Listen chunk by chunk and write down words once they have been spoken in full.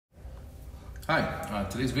Hi,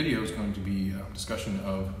 today's video is going to be a discussion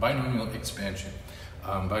of binomial expansion.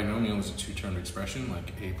 Binomial is a two-termed expression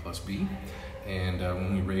like a plus b, and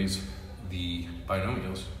when we raise the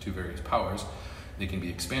binomials to various powers, they can be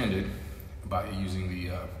expanded by using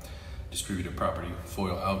the distributive property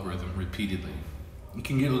FOIL algorithm repeatedly. It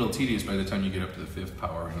can get a little tedious by the time you get up to the fifth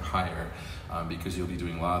power and higher because you'll be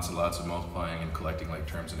doing lots and lots of multiplying and collecting like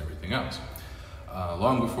terms and everything else.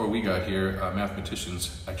 Long before we got here,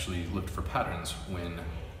 mathematicians actually looked for patterns when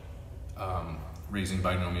raising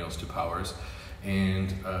binomials to powers,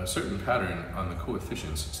 and a certain pattern on the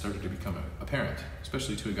coefficients started to become apparent,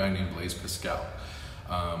 especially to a guy named Pascal.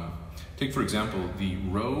 Take, for example, the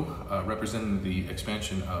row representing the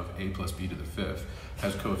expansion of a plus b to the fifth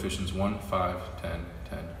has coefficients 1, 5, 10,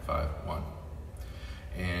 10, 5, 1.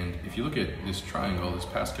 And if you look at this triangle, this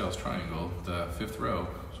Pascal's triangle, the fifth row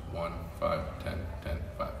is 1, 5, 10, 10,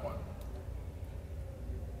 5, 1.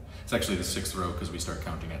 It's actually the sixth row because we start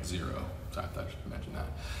counting at 0. So I thought I should mention that.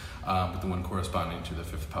 But the one corresponding to the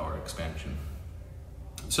fifth power expansion.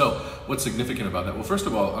 So what's significant about that? Well, first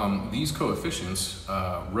of all, these coefficients,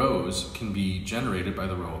 rows, can be generated by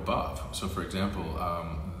the row above. So for example,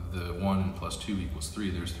 the 1 plus 2 equals 3,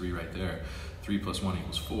 there's 3 right there. 3 plus 1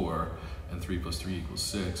 equals 4, and 3 plus 3 equals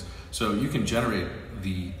 6. So you can generate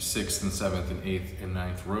the 6th and 7th and 8th and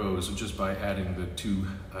 9th rows just by adding the two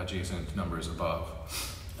adjacent numbers above.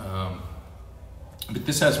 But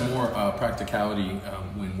this has more practicality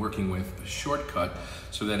when working with a shortcut,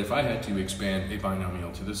 so that if I had to expand a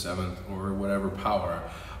binomial to the 7th or whatever power,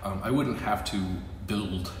 I wouldn't have to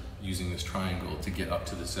build using this triangle to get up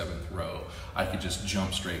to the 7th row. I could just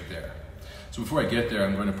jump straight there. So before I get there,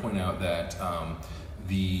 I'm going to point out that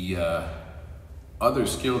the other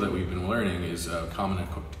skill that we've been learning is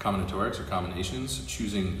combinatorics or combinations,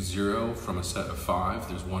 choosing 0 from a set of 5.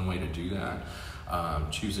 There's one way to do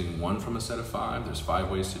that. Choosing 1 from a set of 5, there's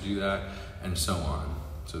 5 ways to do that, and so on.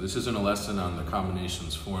 So this isn't a lesson on the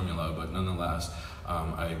combinations formula, but nonetheless,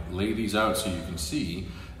 I lay these out so you can see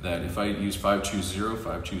that if I use 5 choose 0,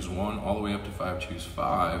 5 choose 1, all the way up to 5 choose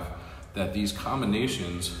 5, that these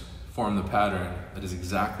combinations form the pattern that is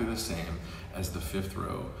exactly the same as the fifth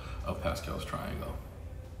row of Pascal's triangle.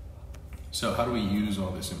 So how do we use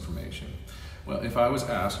all this information? Well, if I was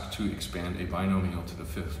asked to expand a binomial to the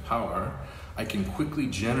fifth power, I can quickly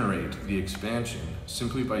generate the expansion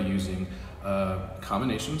simply by using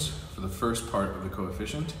combinations for the first part of the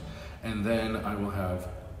coefficient, and then I will have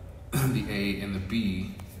the a and the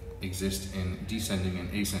b exist in descending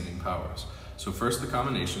and ascending powers. So first the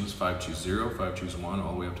combinations, 5 choose 0, 5 choose 1,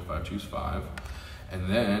 all the way up to 5 choose 5, and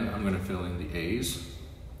then I'm going to fill in the a's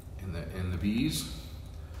and the b's,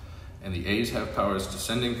 and the a's have powers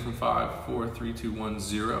descending from 5, 4, 3, 2, 1,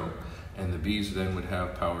 0, and the b's then would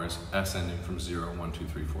have powers ascending from 0, 1, 2,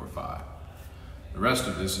 3, 4, 5. The rest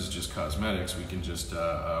of this is just cosmetics. We can just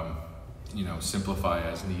simplify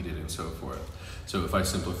as needed and so forth. So if I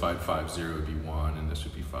simplified 5, 0 would be 1, and this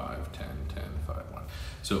would be 5, 10, 10, 5, 1.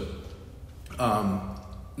 So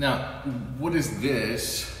now, what does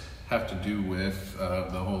this have to do with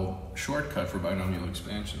the whole shortcut for binomial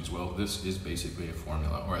expansions? Well, this is basically a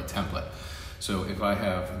formula or a template. So if I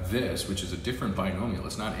have this, which is a different binomial,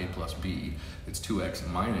 it's not a plus b, it's 2x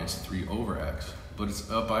minus 3 over x, but it's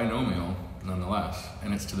a binomial nonetheless,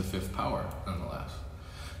 and it's to the fifth power nonetheless.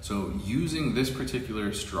 So using this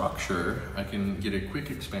particular structure, I can get a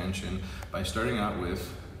quick expansion by starting out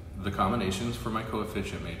with the combinations for my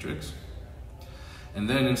coefficient matrix. And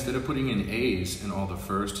then instead of putting in a's in all the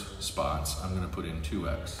first spots, I'm going to put in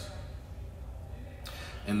 2x.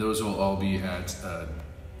 And those will all be at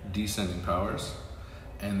descending powers.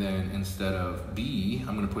 And then instead of b,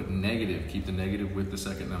 I'm going to put negative, keep the negative with the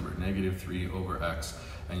second number, negative 3 over x,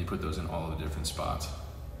 and you put those in all the different spots.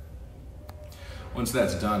 Once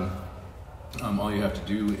that's done, all you have to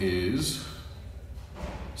do is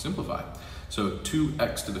simplify. So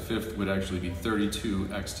 2x to the fifth would actually be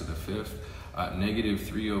 32x to the fifth. Negative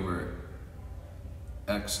 3 over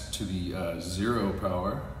x to the 0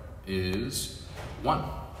 power is 1.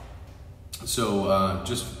 So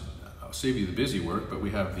I'll save you the busy work, but we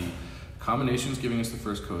have the combinations giving us the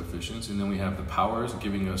first coefficients, and then we have the powers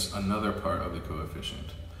giving us another part of the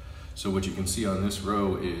coefficient. So what you can see on this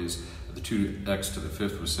row is the 2x to the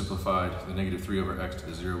fifth was simplified, the negative 3 over x to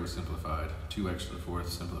the 0 was simplified, 2x to the fourth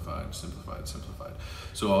simplified, simplified, simplified.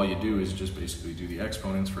 So all you do is just basically do the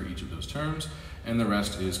exponents for each of those terms, and the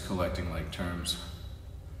rest is collecting like terms.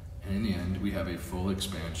 And in the end, we have a full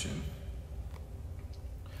expansion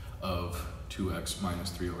of 2x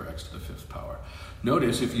minus 3 over x to the fifth power.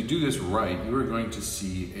 Notice, if you do this right, you are going to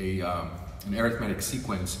see an arithmetic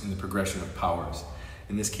sequence in the progression of powers.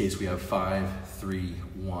 In this case, we have 5, 3,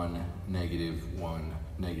 1, negative 1,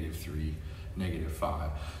 negative 3, negative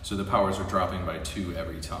 5. So the powers are dropping by 2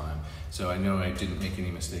 every time. So I know I didn't make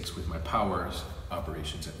any mistakes with my powers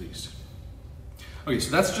operations at least. Okay,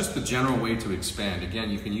 so that's just the general way to expand.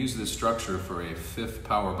 Again, you can use this structure for a 5th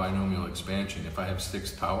power binomial expansion. If I have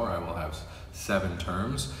 6th power, I will have 7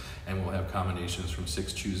 terms, and we'll have combinations from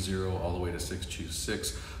 6 choose 0 all the way to 6 choose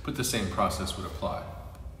 6, but the same process would apply.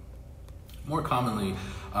 More commonly,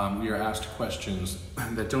 we are asked questions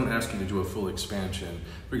that don't ask you to do a full expansion.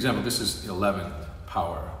 For example, this is 11th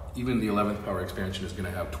power. Even the 11th power expansion is going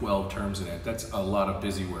to have 12 terms in it. That's a lot of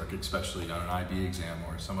busy work, especially on an IB exam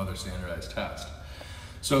or some other standardized test.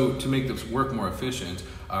 So to make this work more efficient,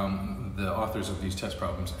 the authors of these test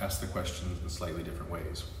problems ask the questions in slightly different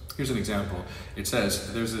ways. Here's an example. It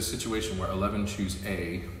says there's a situation where 11 choose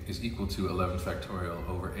A is equal to 11 factorial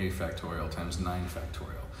over A factorial times 9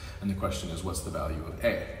 factorial. And the question is, what's the value of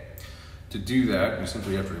A? To do that, we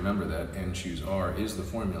simply have to remember that n choose R is the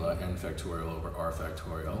formula n factorial over R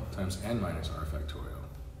factorial times n minus R factorial.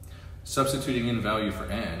 Substituting in value for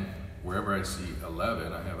n, wherever I see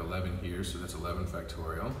 11, I have 11 here, so that's 11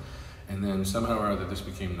 factorial. And then somehow or other this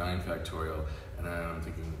became 9 factorial, and I'm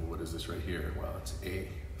thinking, well, what is this right here? Well, it's A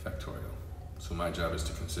factorial. So my job is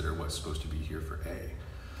to consider what's supposed to be here for A.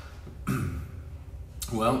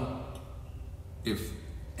 Well, if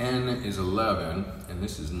n is 11 and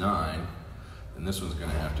this is 9, then this one's going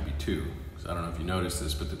to have to be 2. So I don't know if you noticed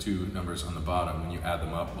this, but the 2 numbers on the bottom, when you add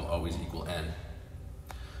them up, will always equal n.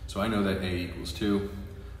 So I know that A equals 2.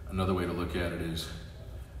 Another way to look at it is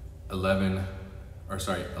 11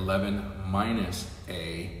 minus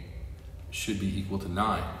A should be equal to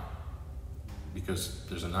 9, because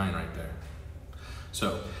there's a 9 right there.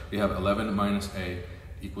 So we have 11 minus A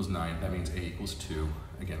equals 9. That means A equals 2.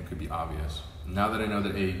 Again, it could be obvious. Now that I know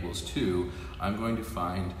that A equals 2, I'm going to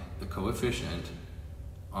find the coefficient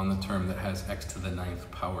on the term that has x to the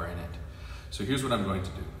 9th power in it. So here's what I'm going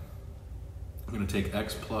to do. I'm going to take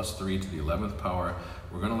x plus 3 to the 11th power.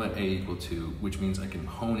 We're going to let A equal 2, which means I can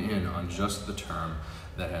hone in on just the term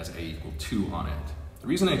that has A equal 2 on it. The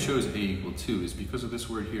reason I chose A equal 2 is because of this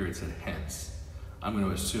word here. It said hence. I'm going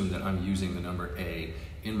to assume that I'm using the number A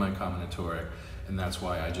in my combinatoric, and that's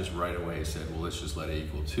why I just right away said, well, let's just let A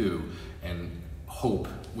equal 2 and hope,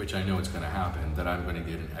 which I know it's going to happen, that I'm going to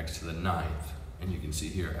get an x to the 9th. And you can see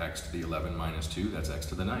here, x to the 11 minus 2, that's x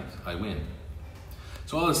to the 9th. I win.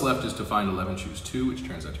 So all that's left is to find 11 choose 2, which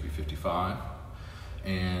turns out to be 55.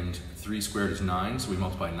 And 3 squared is 9, so we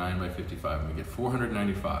multiply 9 by 55, and we get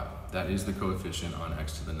 495. That is the coefficient on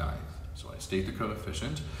x to the 9th. So I state the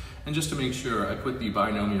coefficient, and just to make sure, I put the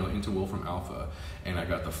binomial into Wolfram alpha, and I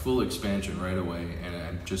got the full expansion right away, and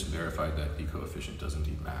I just verified that the coefficient does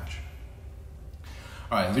indeed match.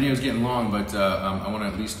 All right, the video's getting long, but I want to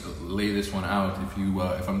at least lay this one out.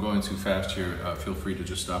 If I'm going too fast here, feel free to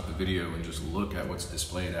just stop the video and just look at what's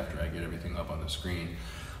displayed after I get everything up on the screen.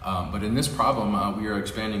 But in this problem, we are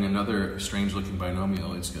expanding another strange-looking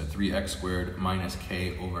binomial. It's 3x squared minus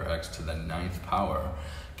k over x to the 9th power.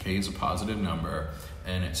 K is a positive number,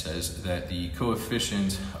 and it says that the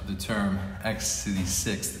coefficient of the term x to the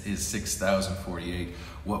 6th is 6,048.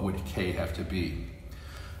 What would k have to be?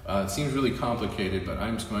 It seems really complicated, but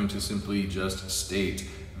I'm just going to simply just state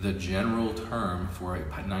the general term for a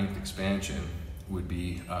 9th expansion would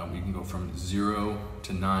be, we can go from 0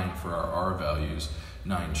 to 9 for our r values.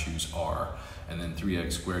 9 choose r, and then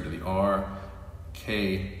 3x squared to the r,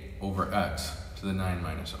 k over x to the 9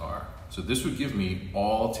 minus r. So this would give me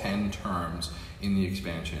all 10 terms in the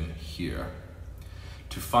expansion here.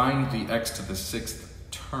 To find the x to the 6th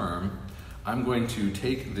term, I'm going to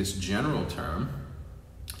take this general term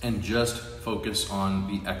and just focus on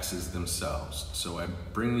the x's themselves. So I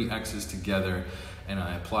bring the x's together and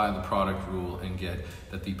I apply the product rule and get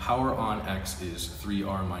that the power on x is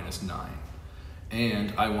 3r minus 9.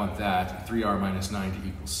 And I want that 3r minus 9 to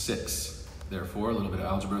equal 6. Therefore, a little bit of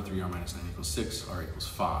algebra, 3r minus 9 equals 6, r equals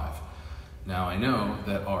 5. Now I know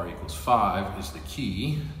that r equals 5 is the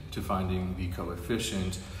key to finding the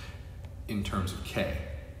coefficient in terms of k.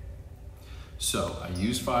 So I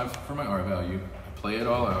use 5 for my r value, I play it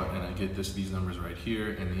all out, and I get these numbers right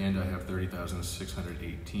here. In the end, I have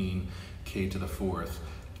 30,618, k to the 4th,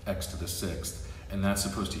 x to the 6th. And that's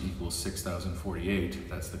supposed to equal 6,048.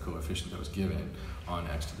 That's the coefficient that was given on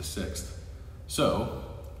x to the 6th. So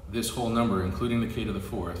this whole number, including the k to the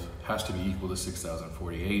 4th, has to be equal to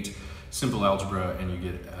 6,048. Simple algebra, and you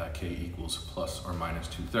get k equals plus or minus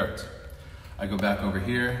 2/3. I go back over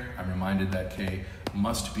here. I'm reminded that k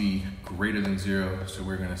must be greater than 0, so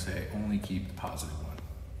we're going to say only keep the positive one.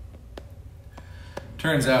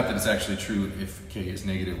 Turns out that it's actually true if k is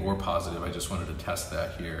negative or positive. I just wanted to test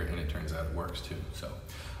that here, and it turns out it works too. So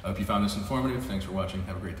I hope you found this informative. Thanks for watching.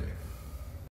 Have a great day.